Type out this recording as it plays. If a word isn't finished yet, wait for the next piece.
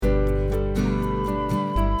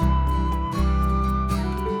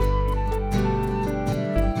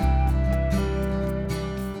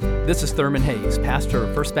This is Thurman Hayes, pastor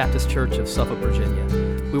of First Baptist Church of Suffolk, Virginia.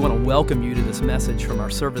 We want to welcome you to this message from our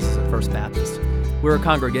services at First Baptist. We're a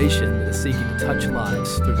congregation that is seeking to touch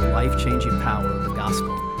lives through the life-changing power of the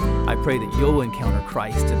gospel. I pray that you'll encounter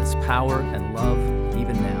Christ in his power and love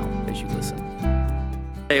even now as you listen.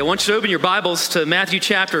 I want you to open your Bibles to Matthew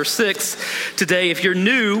chapter 6 today. If you're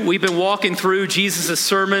new, we've been walking through Jesus'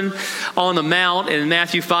 Sermon on the Mount in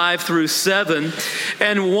Matthew 5 through 7.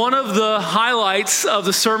 And one of the highlights of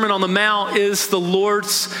the Sermon on the Mount is the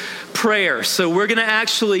Lord's Prayer. So we're going to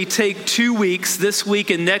actually take 2 weeks, this week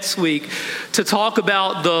and next week, to talk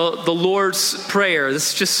about the Lord's Prayer.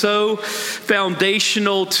 This is just so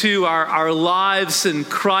foundational to our lives in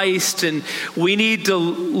Christ, and we need to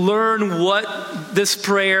learn what this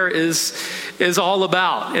prayer is all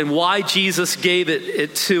about and why Jesus gave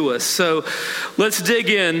it to us. So let's dig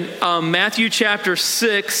in. Matthew chapter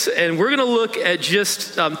 6, and we're going to look at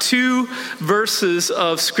just 2 verses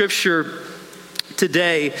of Scripture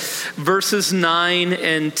today, verses 9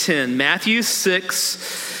 and 10. Matthew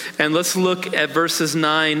 6, and let's look at verses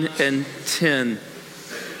 9 and 10.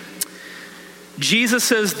 Jesus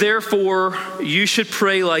says, "Therefore, you should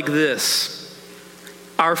pray like this: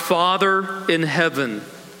 Our Father in heaven,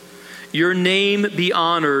 your name be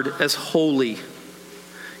honored as holy.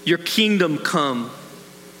 Your kingdom come.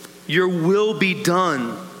 Your will be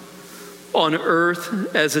done on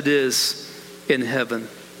earth as it is in heaven."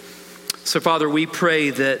 So, Father, we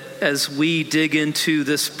pray that as we dig into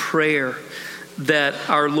this prayer that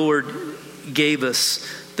our Lord gave us,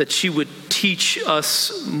 that you would teach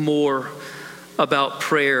us more about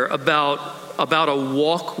prayer, about a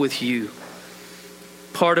walk with you,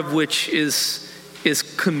 part of which is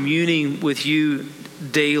communing with you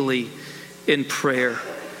daily in prayer.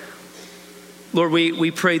 Lord,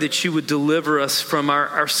 we pray that you would deliver us from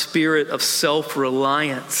our spirit of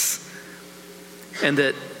self-reliance, and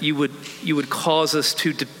that you would cause us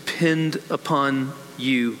to depend upon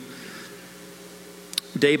you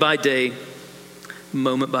day by day,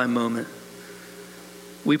 moment by moment.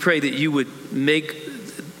 We pray that you would make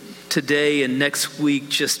today and next week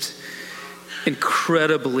just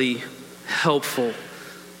incredibly helpful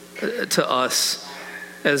to us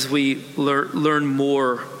as we learn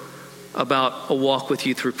more about a walk with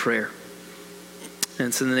you through prayer. And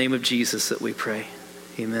it's in the name of Jesus that we pray.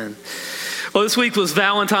 Amen. Well, this week was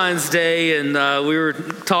Valentine's Day, and we were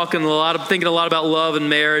thinking a lot about love and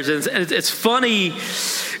marriage. And it's funny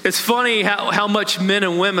how much men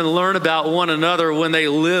and women learn about one another when they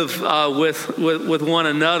live with one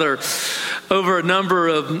another over a number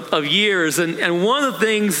of years. And one of the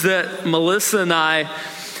things that Melissa and I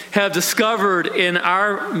have discovered in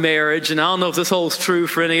our marriage, and I don't know if this holds true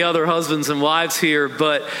for any other husbands and wives here,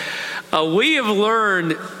 but we have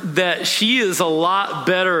learned that she is a lot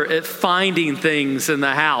better at finding things in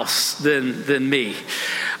the house than me.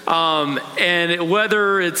 And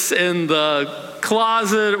whether it's in the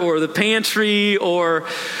closet or the pantry or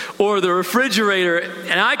the refrigerator,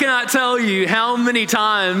 and I cannot tell you how many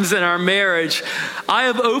times in our marriage I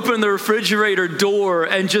have opened the refrigerator door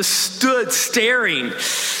and just stood staring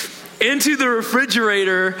into the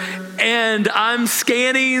refrigerator, and I'm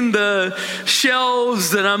scanning the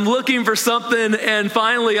shelves and I'm looking for something, and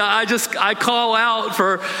finally I call out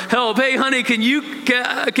for help. "Hey, honey, can you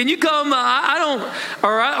come? I don't,"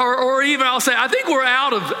 or even I'll say, "I think we're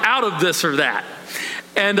out of this or that."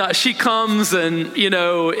 And she comes, and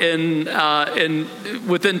in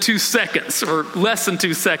within 2 seconds or less than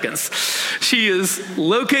 2 seconds, she has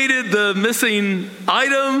located the missing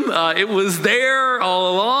item. It was there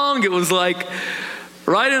all along. It was like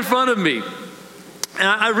right in front of me. And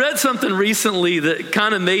I read something recently that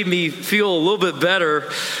kind of made me feel a little bit better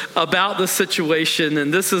about the situation.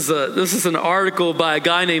 And this is an article by a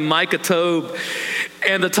guy named Micah Tobe,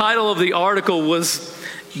 and the title of the article was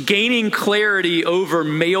 "Gaining Clarity Over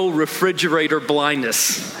Male Refrigerator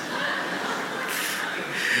Blindness."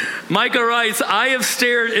 Micah writes, "I have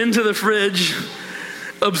stared into the fridge,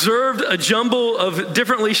 observed a jumble of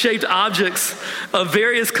differently shaped objects of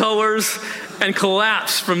various colors, and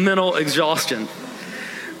collapsed from mental exhaustion.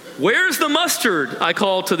 Where's the mustard? I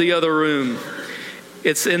called to the other room.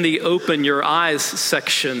 It's in the open your eyes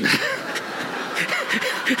section,"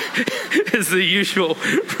 is the usual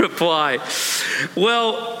reply.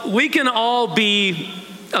 Well, we can all be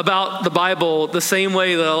about the Bible the same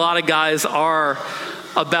way that a lot of guys are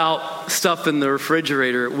about stuff in the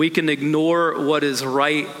refrigerator. We can ignore what is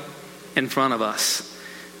right in front of us.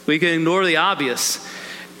 We can ignore the obvious.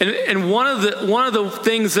 And one of the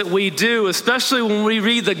things that we do, especially when we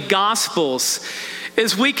read the Gospels,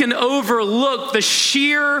 is we can overlook the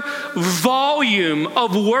sheer volume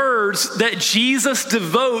of words that Jesus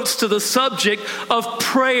devotes to the subject of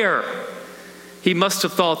prayer. He must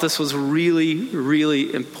have thought this was really,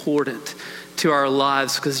 really important to our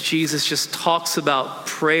lives, because Jesus just talks about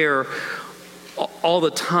prayer all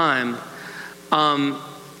the time. And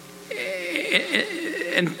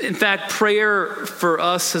in fact, prayer for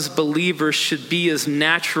us as believers should be as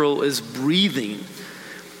natural as breathing,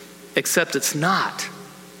 except it's not.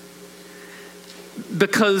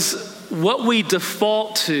 Because what we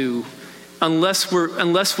default to, unless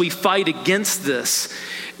we fight against this,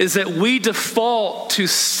 is that we default to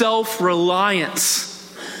self-reliance.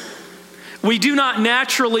 We do not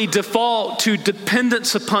naturally default to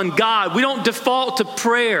dependence upon God. We don't default to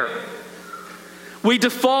prayer. We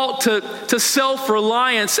default to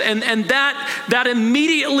self-reliance, and that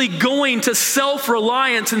immediately going to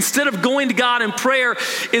self-reliance instead of going to God in prayer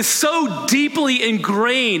is so deeply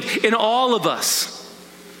ingrained in all of us.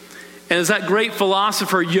 And as that great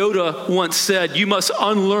philosopher Yoda once said, you must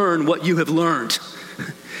unlearn what you have learned.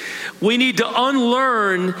 We need to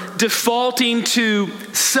unlearn defaulting to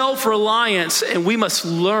self-reliance, and we must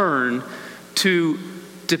learn to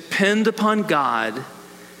depend upon God.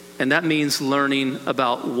 And that means learning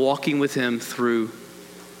about walking with Him through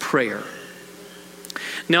prayer.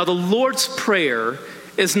 Now, the Lord's Prayer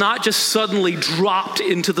is not just suddenly dropped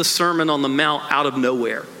into the Sermon on the Mount out of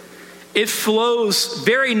nowhere. It flows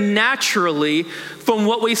very naturally from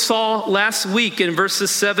what we saw last week in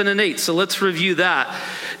verses 7 and 8. So let's review that.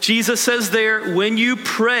 Jesus says there, when you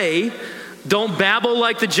pray, don't babble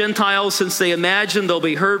like the Gentiles, since they imagine they'll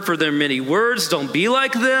be heard for their many words. Don't be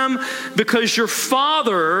like them, because your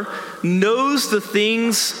Father knows the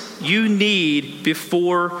things you need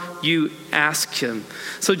before you ask Him.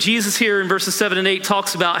 So Jesus here in verses 7 and 8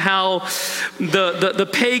 talks about how the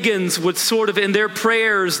pagans would sort of, in their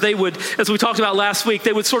prayers, they would, as we talked about last week,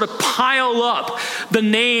 they would sort of pile up the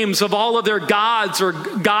names of all of their gods or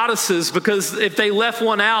goddesses, because if they left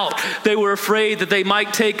one out, they were afraid that they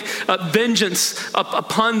might take vengeance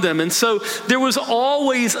upon them. And so there was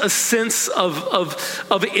always a sense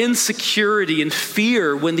of insecurity and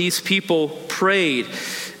fear when these people prayed.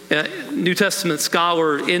 New Testament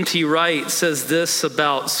scholar N.T. Wright says this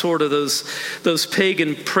about sort of those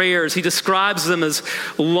pagan prayers. He describes them as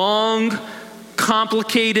long,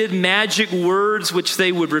 complicated, magic words which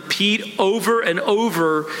they would repeat over and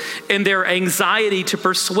over in their anxiety to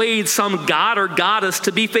persuade some god or goddess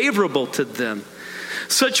to be favorable to them.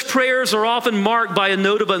 Such prayers are often marked by a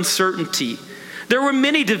note of uncertainty. There were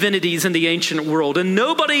many divinities in the ancient world, and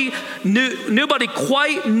nobody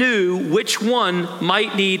quite knew which one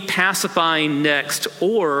might need pacifying next,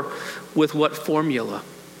 or with what formula.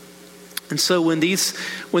 And so when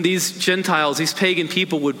these Gentiles, these pagan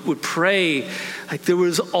people would pray, like, there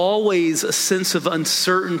was always a sense of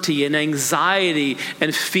uncertainty and anxiety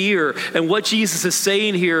and fear. And what Jesus is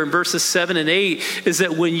saying here in verses 7 and 8 is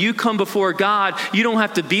that when you come before God, you don't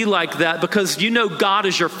have to be like that, because you know God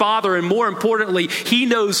is your Father, and more importantly, He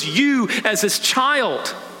knows you as His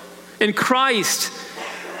child in Christ.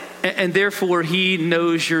 And therefore, He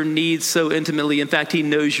knows your needs so intimately. In fact, He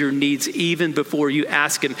knows your needs even before you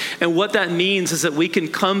ask Him. And what that means is that we can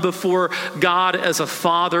come before God as a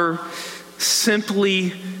Father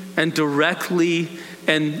simply and directly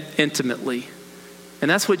and intimately.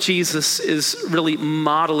 And that's what Jesus is really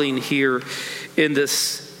modeling here in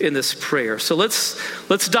this prayer. So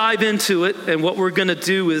let's dive into it. And what we're going to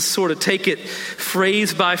do is sort of take it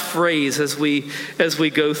phrase by phrase as we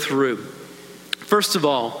go through. First of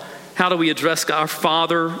all, how do we address our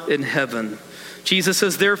Father in heaven? Jesus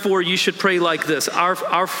says, therefore, you should pray like this.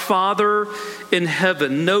 Our Father in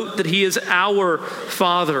heaven. Note that He is our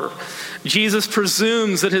Father. Jesus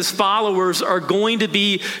presumes that His followers are going to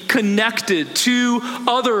be connected to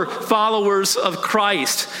other followers of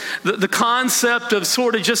Christ. The concept of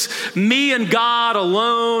sort of just me and God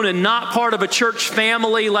alone and not part of a church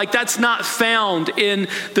family, like, that's not found in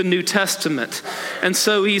the New Testament. And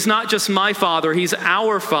so He's not just my Father, He's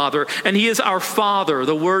our Father, and He is our Father.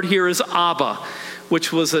 The word here is Abba,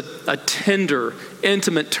 which was a tender,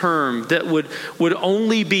 intimate term that would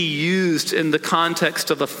only be used in the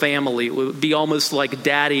context of a family. It would be almost like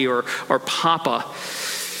daddy or papa.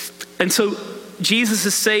 And so Jesus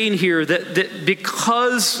is saying here that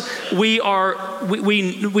because we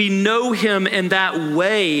know Him in that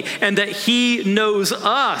way, and that He knows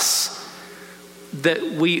us, that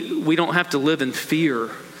we don't have to live in fear.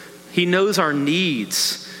 He knows our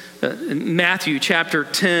needs. In Matthew chapter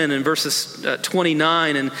 10 and verses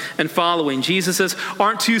 29 and following, Jesus says,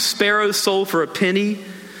 aren't 2 sparrows sold for a penny?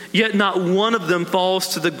 Yet not one of them falls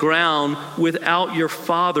to the ground without your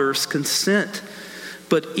Father's consent.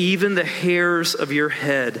 But even the hairs of your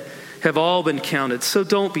head have all been counted. So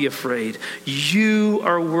don't be afraid. You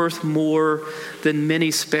are worth more than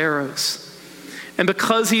many sparrows. And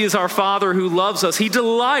because he is our Father who loves us, he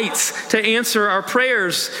delights to answer our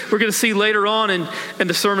prayers. We're going to see later on in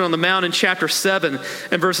the Sermon on the Mount in chapter 7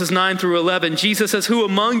 and verses 9 through 11, Jesus says, who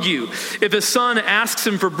among you, if his son asks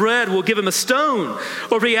him for bread, will give him a stone?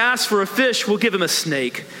 Or if he asks for a fish, will give him a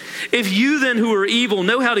snake? If you then who are evil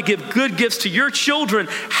know how to give good gifts to your children,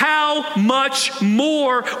 how much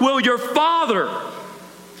more will your Father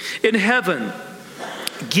in heaven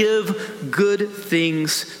give good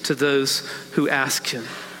things to those who ask him?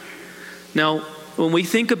 Now, when we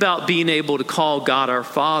think about being able to call God our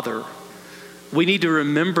Father, we need to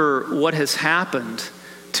remember what has happened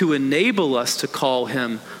to enable us to call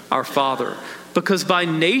him our Father. Because by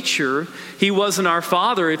nature, he wasn't our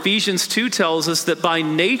Father. Ephesians 2 tells us that by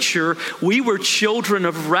nature, we were children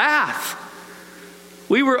of wrath.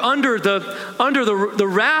 We were under the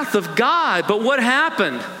wrath of God. But what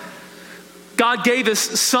happened? God gave his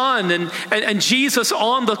son, and Jesus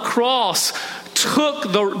on the cross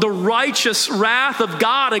took the righteous wrath of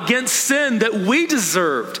God against sin that we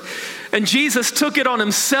deserved. And Jesus took it on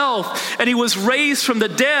himself, and he was raised from the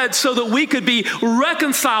dead so that we could be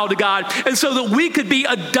reconciled to God and so that we could be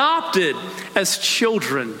adopted as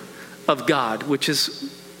children of God, which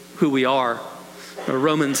is who we are.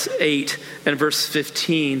 Romans 8 and verse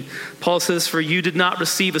 15, Paul says, for you did not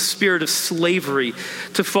receive a spirit of slavery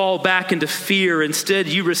to fall back into fear. Instead,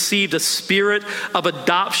 you received a spirit of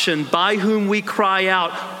adoption by whom we cry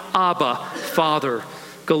out, Abba, Father.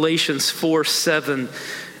 Galatians 4:7.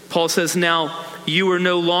 Paul says, now you are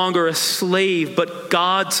no longer a slave, but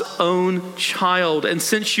God's own child. And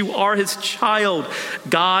since you are his child,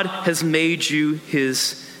 God has made you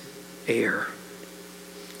his heir.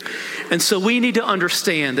 And so we need to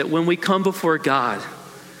understand that when we come before God,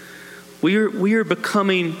 we're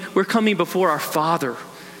coming before our Father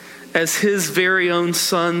as his very own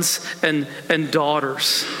sons and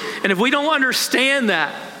daughters. And if we don't understand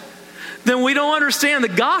that, then we don't understand the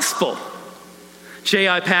gospel.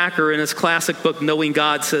 J.I. Packer, in his classic book, Knowing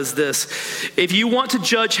God, says this: if you want to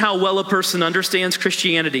judge how well a person understands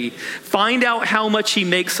Christianity, find out how much he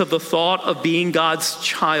makes of the thought of being God's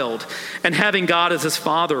child and having God as his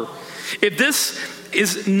Father. If this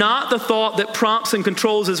is not the thought that prompts and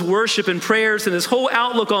controls his worship and prayers and his whole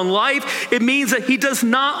outlook on life, it means that he does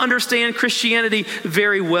not understand Christianity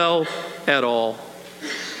very well at all.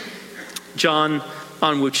 John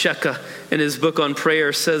Onwuchekwa, in his book on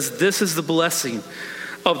prayer, says this is the blessing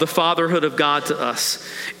of the fatherhood of God to us.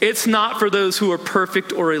 It's not for those who are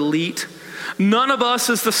perfect or elite. None of us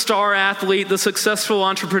is the star athlete, the successful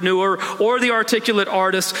entrepreneur, or the articulate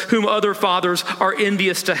artist whom other fathers are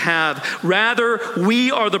envious to have. Rather,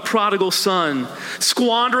 we are the prodigal son,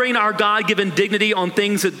 squandering our God-given dignity on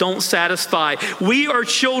things that don't satisfy. We are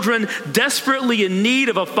children desperately in need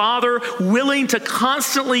of a father willing to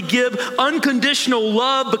constantly give unconditional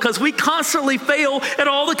love because we constantly fail at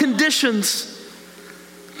all the conditions.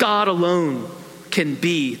 God alone can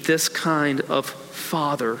be this kind of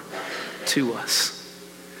father to us.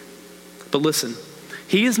 But listen,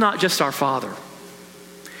 he is not just our Father.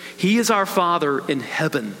 He is our Father in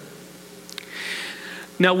heaven.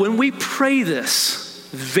 Now, when we pray this,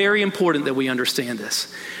 very important that we understand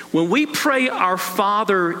this. When we pray our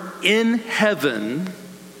Father in heaven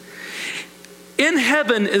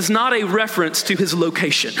is not a reference to his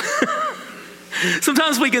location.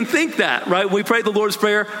 Sometimes we can think that, right? When we pray the Lord's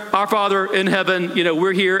Prayer, our Father in heaven,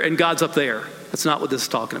 we're here and God's up there. That's not what this is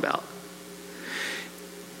talking about.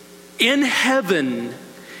 In heaven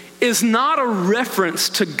is not a reference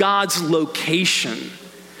to God's location.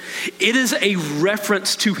 It is a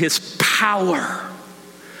reference to his power.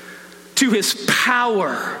 To his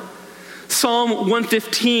power. Psalm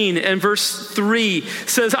 115 and verse 3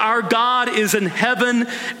 says, our God is in heaven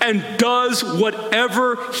and does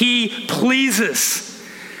whatever he pleases.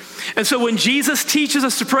 And so when Jesus teaches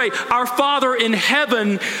us to pray, our Father in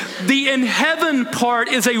heaven, the in heaven part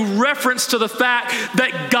is a reference to the fact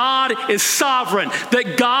that God is sovereign,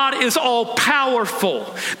 that God is all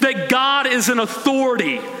powerful, that God is an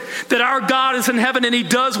authority, that our God is in heaven and he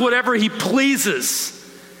does whatever he pleases.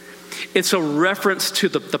 It's a reference to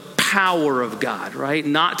the power of God, right?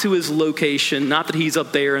 Not to his location, not that he's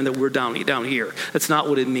up there and that we're down here. That's not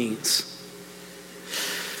what it means.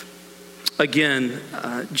 Again,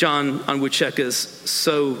 John Onwuchekwa is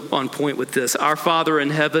so on point with this. Our Father in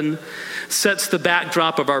heaven sets the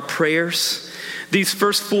backdrop of our prayers. These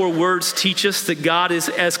first 4 words teach us that God is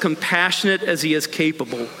as compassionate as he is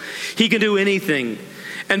capable. He can do anything.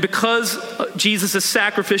 And because Jesus'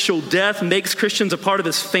 sacrificial death makes Christians a part of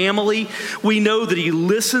his family, we know that he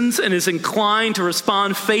listens and is inclined to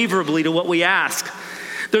respond favorably to what we ask.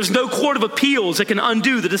 There's no court of appeals that can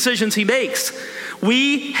undo the decisions he makes.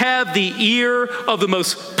 We have the ear of the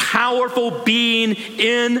most powerful being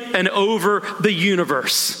in and over the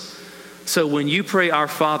universe. So when you pray, "Our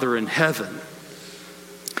Father in heaven,"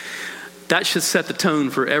 that should set the tone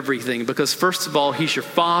for everything, because first of all, he's your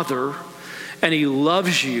Father, and he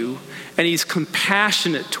loves you, and he's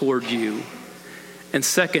compassionate toward you. And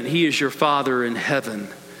second, he is your Father in heaven,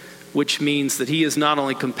 which means that he is not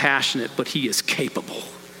only compassionate, but he is capable.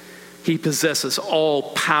 He possesses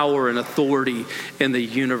all power and authority in the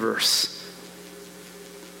universe.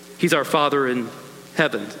 He's our Father in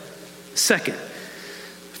heaven. Second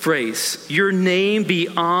phrase, "Your name be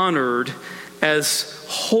honored as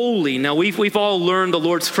holy." Now, we've all learned the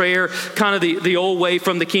Lord's Prayer, kind of the old way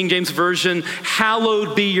from the King James Version.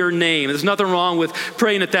 Hallowed be your name. There's nothing wrong with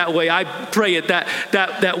praying it that way. I pray it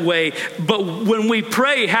that way. But when we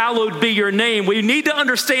pray, "Hallowed be your name," we need to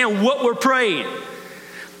understand what we're praying.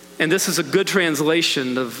 And this is a good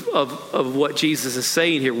translation of what Jesus is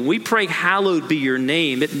saying here. When we pray, "Hallowed be your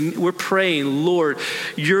name," we're praying, "Lord,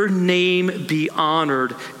 your name be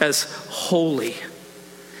honored as holy."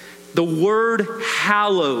 The word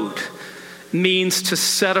hallowed means to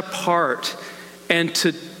set apart and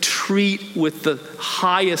to treat with the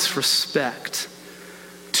highest respect,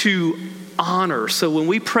 to honor. So when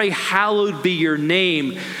we pray, "Hallowed be your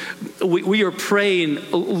name," we are praying,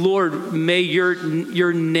 "Lord, may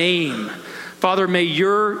your name, Father, may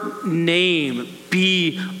your name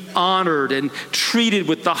be honored and treated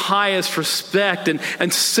with the highest respect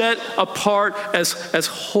and set apart as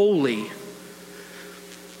holy."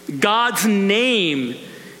 God's name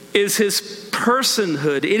is his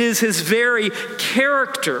personhood. It is his very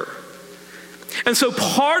character. And so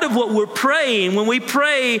part of what we're praying when we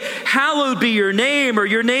pray, "Hallowed be your name," or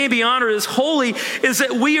 "Your name be honored as holy," is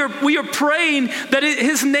that we are praying that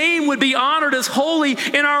his name would be honored as holy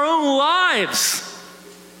in our own lives,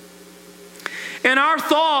 in our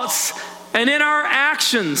thoughts and in our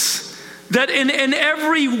actions. That in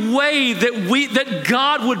every way that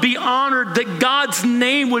God would be honored, that God's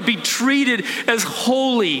name would be treated as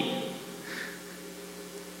holy.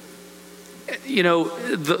 You know,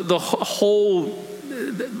 the whole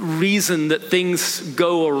reason that things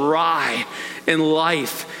go awry in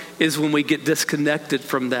life is when we get disconnected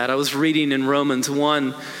from that. I was reading in Romans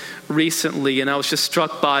 1 recently, and I was just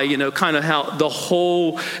struck by, kind of how the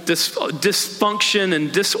whole dysfunction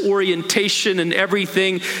and disorientation and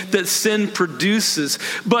everything that sin produces.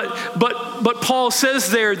 But Paul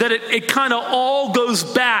says there that it kind of all goes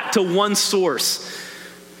back to one source.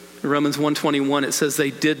 In Romans 1:21, it says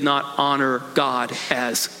they did not honor God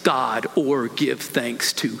as God or give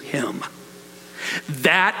thanks to him.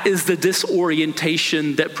 That is the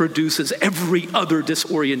disorientation that produces every other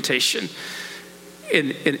disorientation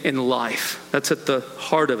in life. That's at the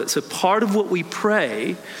heart of it. So part of what we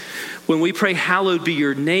pray when we pray, "Hallowed be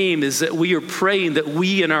your name," is that we are praying that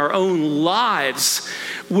we in our own lives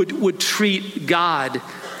would treat God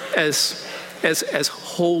as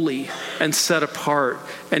holy and set apart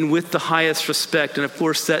and with the highest respect. And of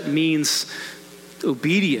course that means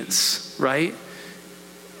obedience, right?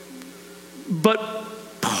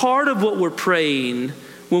 But part of what we're praying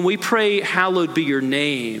when we pray, "Hallowed be your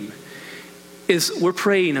name," is we're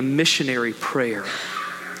praying a missionary prayer.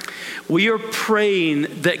 We are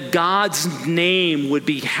praying that God's name would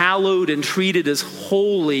be hallowed and treated as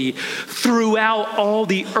holy throughout all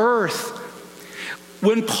the earth.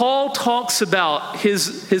 When Paul talks about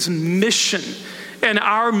his mission and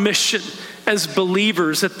our mission as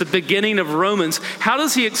believers at the beginning of Romans, how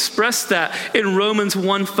does he express that in Romans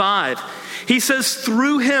 1:5? He says,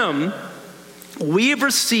 "Through him, we have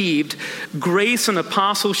received grace and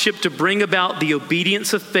apostleship to bring about the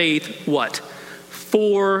obedience of faith," what?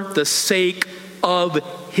 "For the sake of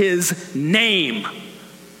his name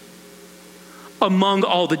among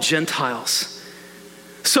all the Gentiles."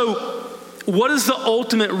 So what is the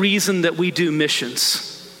ultimate reason that we do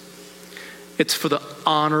missions? It's for the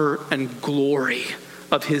honor and glory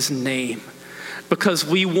of his name. Because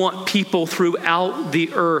we want people throughout the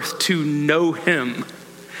earth to know him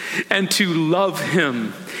and to love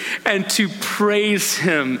him and to praise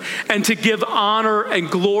him and to give honor and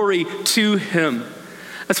glory to him.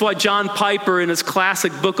 That's why John Piper, in his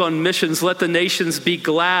classic book on missions, "Let the Nations Be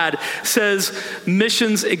Glad," says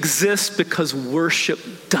missions exist because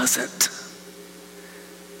worship doesn't.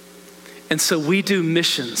 And so we do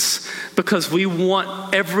missions because we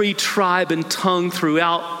want every tribe and tongue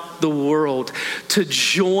throughout the world to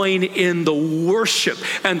join in the worship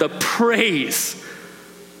and the praise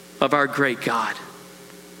of our great God.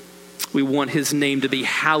 We want his name to be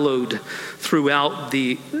hallowed throughout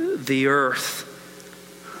the earth.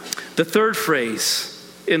 The third phrase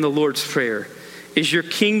in the Lord's Prayer is, your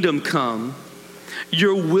kingdom come,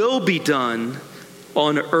 your will be done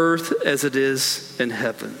on earth as it is in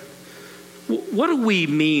heaven. What do we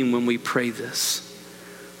mean when we pray this?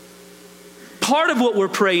 Part of what we're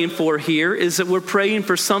praying for here is that we're praying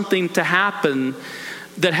for something to happen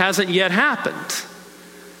that hasn't yet happened.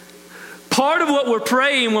 Part of what we're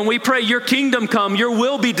praying when we pray, your kingdom come, your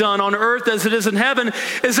will be done on earth as it is in heaven,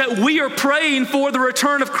 is that we are praying for the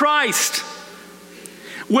return of Christ.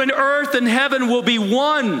 When earth and heaven will be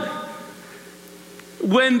one.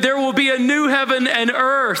 When there will be a new heaven and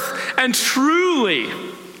earth. And truly,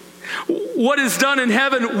 what is done in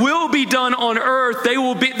heaven will be done on earth. They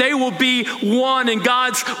will be one, and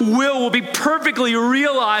God's will be perfectly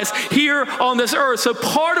realized here on this earth. So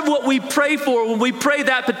part of what we pray for when we pray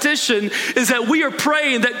that petition is that we are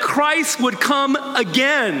praying that Christ would come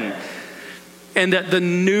again, and that the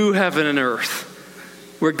new heaven and earth,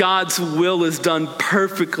 where God's will is done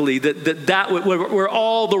perfectly, where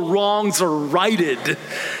all the wrongs are righted,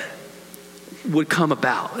 would come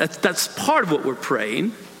about. That's part of what we're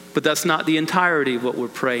praying. But that's not the entirety of what we're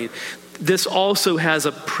praying. This also has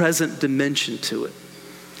a present dimension to it.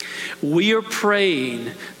 We are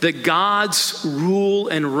praying that God's rule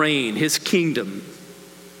and reign, his kingdom,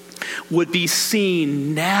 would be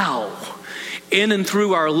seen now in and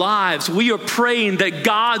through our lives. We are praying that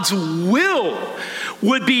God's will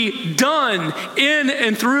would be done in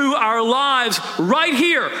and through our lives right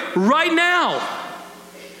here, right now.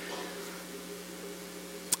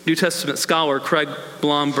 New Testament scholar Craig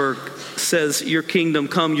Blomberg says, your kingdom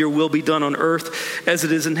come, your will be done on earth as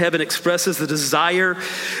it is in heaven, expresses the desire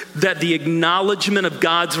that the acknowledgement of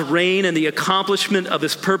God's reign and the accomplishment of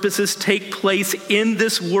his purposes take place in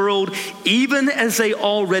this world, even as they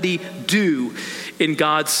already do in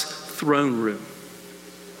God's throne room.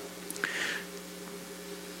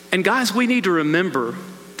 And guys, we need to remember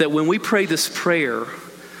that when we pray this prayer,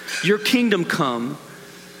 your kingdom come,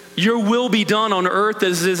 your will be done on earth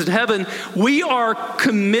as it is in heaven, we are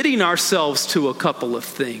committing ourselves to a couple of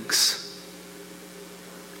things.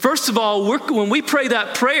 First of all, when we pray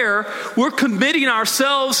that prayer, we're committing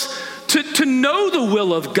ourselves to know the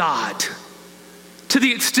will of God to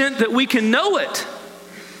the extent that we can know it.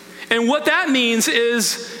 And what that means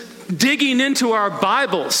is digging into our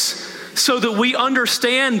Bibles so that we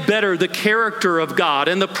understand better the character of God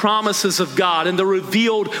and the promises of God and the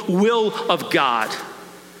revealed will of God.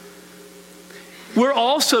 We're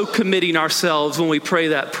also committing ourselves when we pray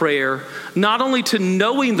that prayer, not only to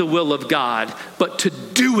knowing the will of God, but to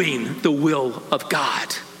doing the will of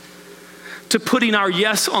God. To putting our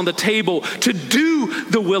yes on the table, to do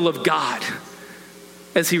the will of God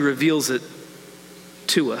as he reveals it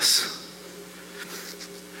to us.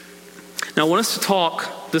 Now I want us to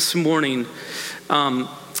talk this morning, a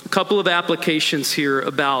couple of applications here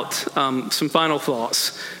about some final thoughts.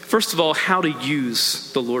 First of all, how to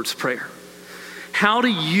use the Lord's Prayer. How to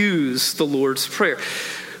use the Lord's Prayer.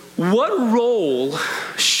 What role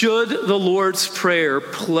should the Lord's Prayer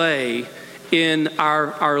play in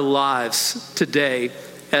our lives today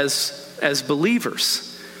as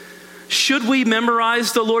believers? Should we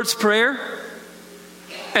memorize the Lord's Prayer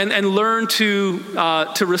and learn to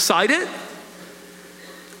recite it?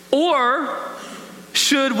 Or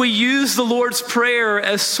should we use the Lord's Prayer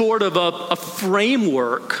as sort of a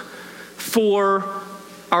framework for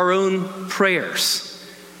our own prayers?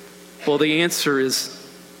 Well, the answer is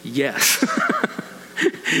yes.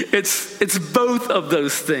 It's both of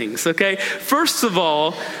those things, okay? First of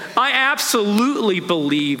all, I absolutely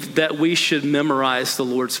believe that we should memorize the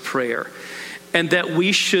Lord's Prayer and that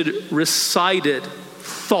we should recite it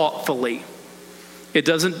thoughtfully. It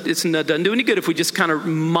doesn't do any good if we just kind of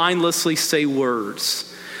mindlessly say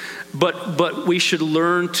words. But we should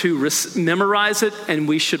learn to memorize it, and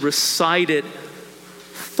we should recite it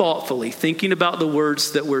thoughtfully, thinking about the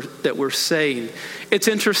words that we're saying. It's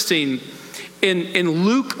interesting, in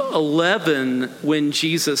Luke 11, when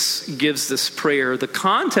Jesus gives this prayer, the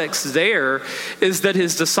context there is that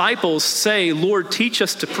his disciples say, Lord, teach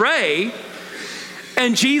us to pray.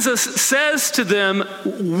 And Jesus says to them,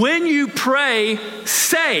 when you pray,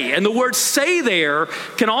 say. And the word say there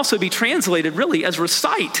can also be translated really as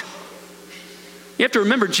recite. You have to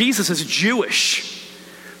remember, Jesus is Jewish.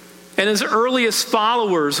 And his earliest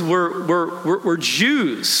followers were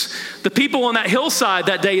Jews. The people on that hillside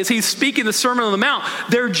that day, as he's speaking the Sermon on the Mount,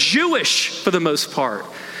 they're Jewish for the most part.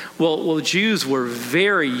 Well, Jews were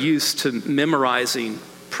very used to memorizing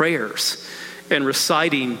prayers and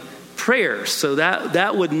reciting prayers. So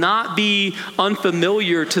that would not be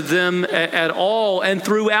unfamiliar to them at all and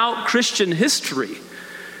throughout Christian history.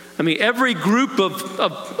 I mean, every group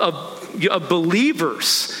of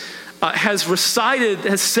believers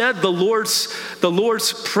has said the Lord's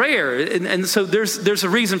Prayer. And so there's a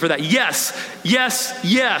reason for that.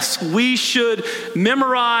 Yes, we should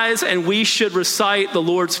memorize and we should recite the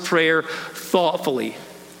Lord's Prayer thoughtfully.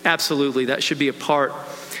 Absolutely, that should be a part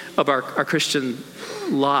of our Christian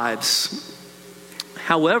lives.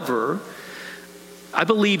 However, I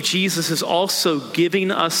believe Jesus is also giving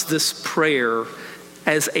us this prayer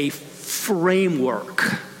as a framework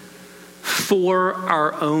for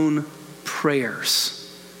our own prayers.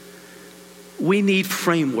 We need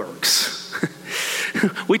frameworks.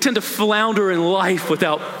 We tend to flounder in life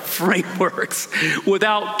without frameworks,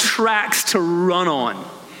 without tracks to run on.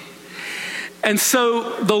 And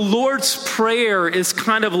so the Lord's Prayer is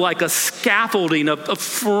kind of like a scaffolding, a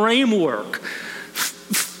framework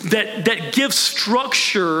that gives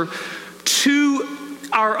structure to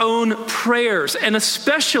our own prayers, and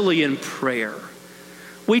especially in prayer.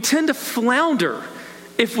 We tend to flounder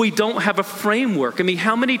if we don't have a framework. I mean,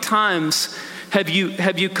 how many times have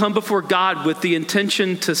you come before God with the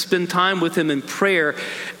intention to spend time with him in prayer,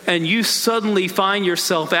 and you suddenly find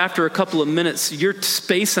yourself after a couple of minutes, you're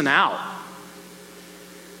spacing out.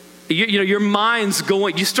 You know, your mind's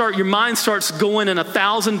going. Your mind starts going in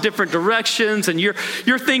 1,000 different directions, and you're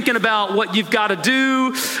thinking about what you've got to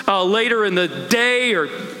do later in the day, or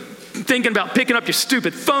thinking about picking up your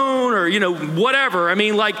stupid phone, or whatever. I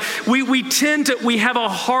mean, like we have a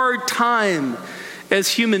hard time as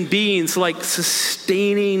human beings, like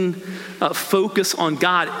sustaining focus on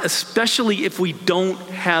God, especially if we don't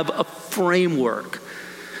have a framework.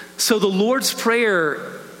 So the Lord's Prayer,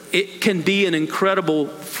 it can be an incredible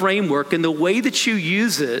framework. And the way that you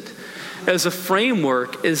use it as a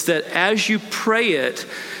framework is that as you pray it,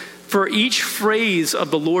 for each phrase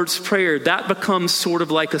of the Lord's Prayer, that becomes sort of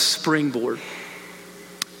like a springboard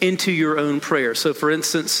into your own prayer. So for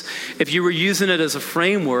instance, if you were using it as a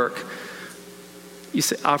framework, you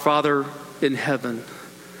say, Our Father in heaven,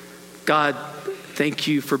 God, thank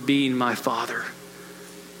you for being my Father.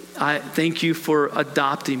 I thank you for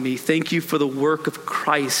adopting me. Thank you for the work of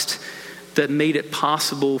Christ that made it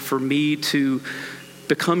possible for me to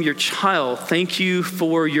become your child. Thank you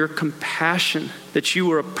for your compassion, that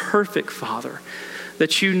you are a perfect Father,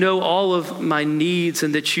 that you know all of my needs,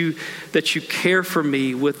 and that you care for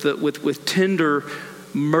me with tender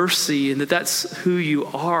mercy, and that's who you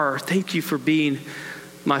are. Thank you for being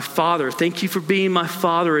my Father. Thank you for being my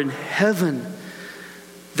Father in heaven,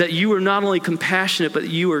 that you are not only compassionate, but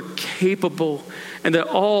you are capable, and that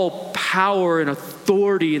all power and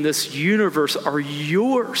authority in this universe are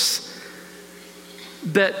yours.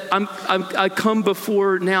 That I come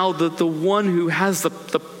before now the one who has the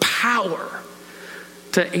power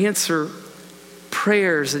to answer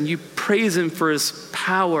prayers, and you praise him for his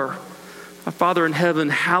power. Our Father in heaven,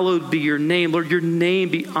 hallowed be your name. Lord, your name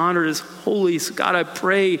be honored as holy. So God, I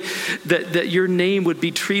pray that your name would be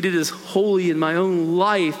treated as holy in my own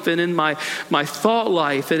life, and in my thought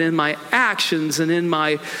life, and in my actions, and in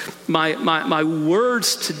my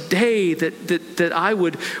words today, that I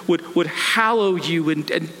would hallow you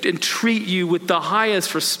and treat you with the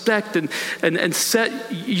highest respect, and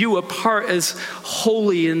set you apart as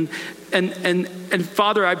holy. And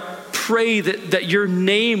Father, I pray that your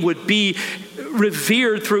name would be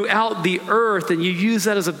revered throughout the earth, and you use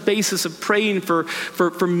that as a basis of praying for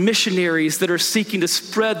missionaries that are seeking to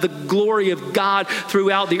spread the glory of God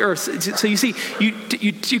throughout the earth. So you see,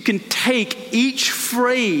 you can take each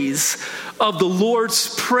phrase of the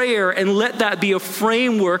Lord's Prayer and let that be a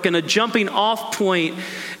framework and a jumping off point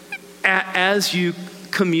as you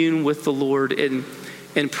commune with the Lord in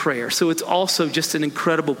prayer. So it's also just an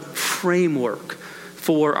incredible framework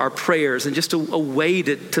for our prayers, and just a way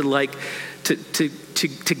to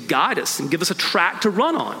guide us and give us a track to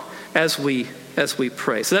run on as we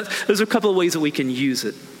pray. So those are a couple of ways that we can use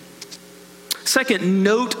it. Second,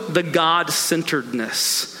 note the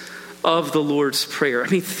God-centeredness of the Lord's Prayer. I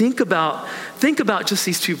mean, think about just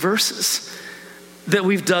these two verses that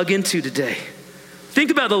we've dug into today. Think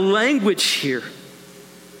about the language here.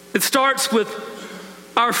 It starts with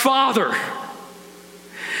our Father.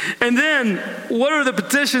 And then, what are the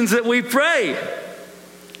petitions that we pray?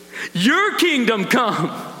 Your kingdom come,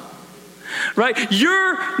 right?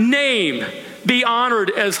 Your name be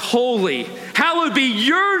honored as holy. Hallowed be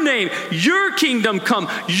your name. Your kingdom come.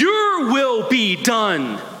 Your will be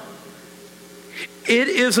done. It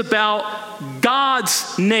is about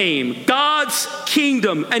God's name, God's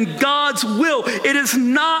kingdom, and God's will. It is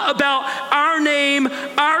not about our name,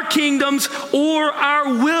 our kingdoms, or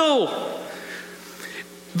our will.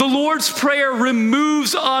 The Lord's Prayer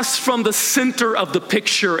removes us from the center of the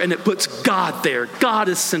picture and it puts God there. God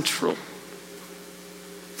is central.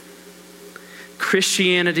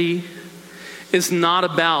 Christianity is not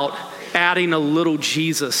about adding a little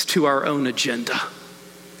Jesus to our own agenda.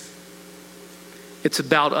 It's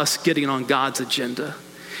about us getting on God's agenda.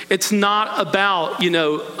 It's not about,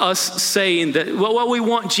 us saying that, well, we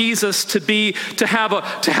want Jesus to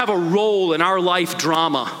have a role in our life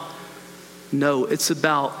drama. No, it's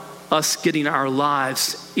about us getting our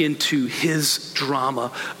lives into his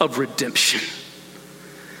drama of redemption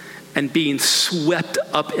and being swept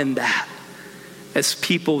up in that as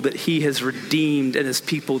people that he has redeemed and as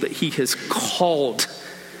people that he has called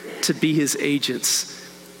to be his agents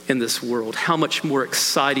in this world. How much more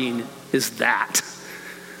exciting is that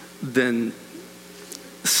than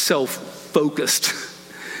self-focused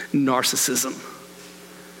narcissism?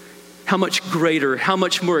 How much greater, how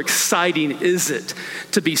much more exciting is it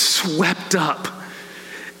to be swept up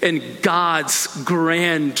in God's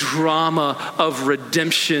grand drama of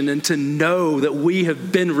redemption and to know that we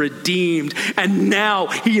have been redeemed and now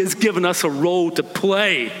he has given us a role to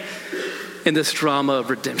play in this drama of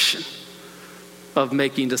redemption, of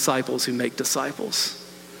making disciples who make disciples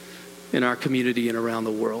in our community and around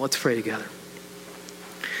the world. Let's pray together.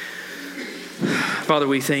 Father,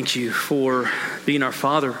 we thank you for being our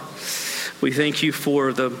Father. We thank you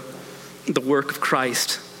for the work of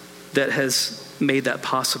Christ that has made that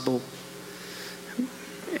possible.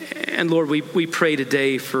 And Lord, we pray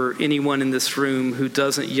today for anyone in this room who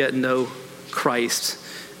doesn't yet know Christ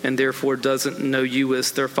and therefore doesn't know you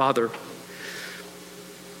as their Father.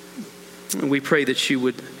 And we pray that you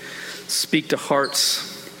would speak to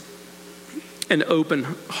hearts and open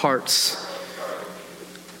hearts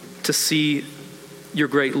to see your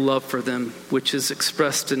great love for them, which is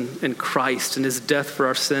expressed in Christ and his death for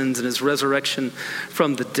our sins and his resurrection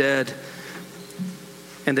from the dead,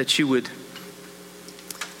 and that you would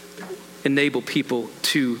enable people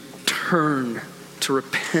to turn, to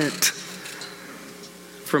repent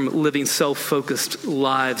from living self-focused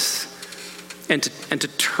lives and to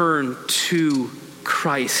turn to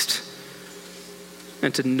Christ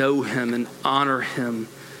and to know him and honor him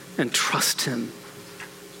and trust him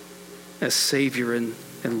as Savior and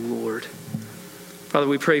Lord. Father,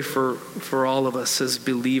 we pray for all of us as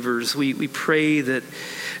believers. We pray that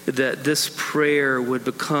this prayer would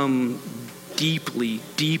become deeply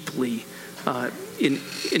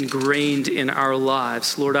ingrained in our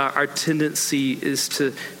lives. Lord, our tendency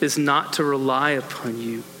is not to rely upon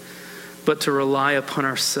you, but to rely upon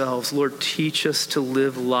ourselves. Lord, teach us to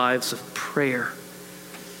live lives of prayer,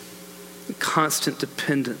 constant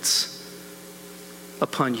dependence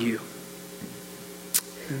upon you.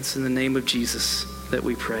 And it's in the name of Jesus that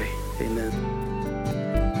we pray. Amen.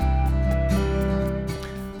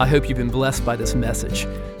 I hope you've been blessed by this message.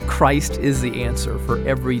 Christ is the answer for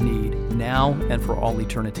every need, now and for all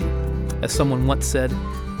eternity. As someone once said,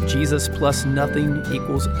 Jesus plus nothing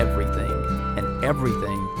equals everything, and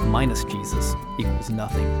everything minus Jesus equals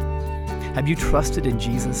nothing. Have you trusted in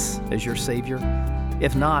Jesus as your Savior?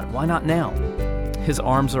 If not, why not now? His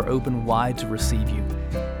arms are open wide to receive you.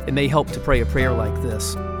 It may help to pray a prayer like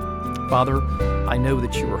this. Father, I know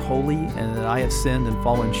that you are holy and that I have sinned and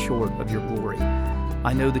fallen short of your glory.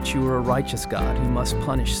 I know that you are a righteous God who must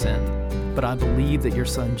punish sin, but I believe that your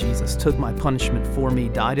Son Jesus took my punishment for me,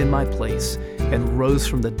 died in my place, and rose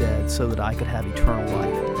from the dead so that I could have eternal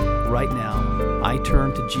life. Right now, I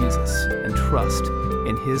turn to Jesus and trust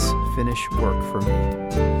in his finished work for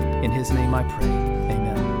me. In his name I pray,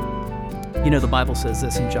 amen. You know, the Bible says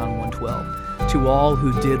this in John 1:12, to all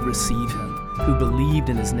who did receive him, who believed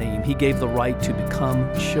in his name, he gave the right to become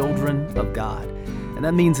children of God. And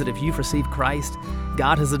that means that if you've received Christ,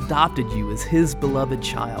 God has adopted you as his beloved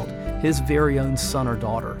child, his very own son or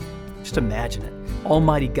daughter. Just imagine it.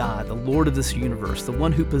 Almighty God, the Lord of this universe, the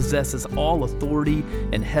one who possesses all authority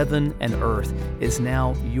in heaven and earth, is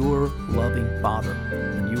now your loving Father,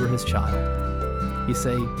 and you are his child. You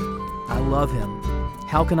say, I love him.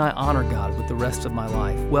 How can I honor God with the rest of my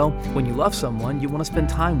life? Well, when you love someone, you want to spend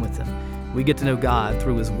time with them. We get to know God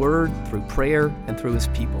through his word, through prayer, and through his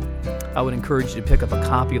people. I would encourage you to pick up a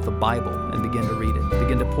copy of the Bible and begin to read it.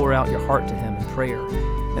 Begin to pour out your heart to him in prayer.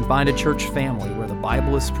 And find a church family where the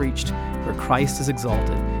Bible is preached, where Christ is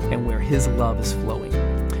exalted, and where his love is flowing.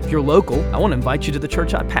 If If you're local, I want to invite you to the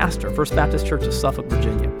church I pastor, First Baptist Church of Suffolk,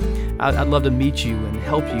 Virginia. I'd love to meet you and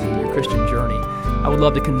help you in your Christian journey. I would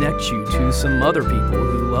love to connect you to some other people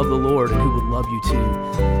who love the Lord and who would love you too.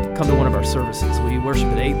 Come to one of our services. We worship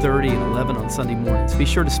at 8:30 and 11 on Sunday mornings. Be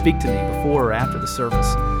sure to speak to me before or after the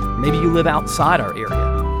service. Maybe you live outside our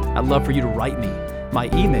area. I'd love for you to write me. My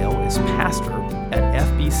email is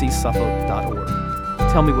pastor@fbcsuffolk.org.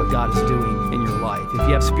 Tell me what God is doing in your life. If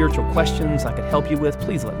you have spiritual questions I could help you with,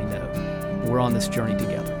 please let me know. We're on this journey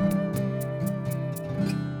together.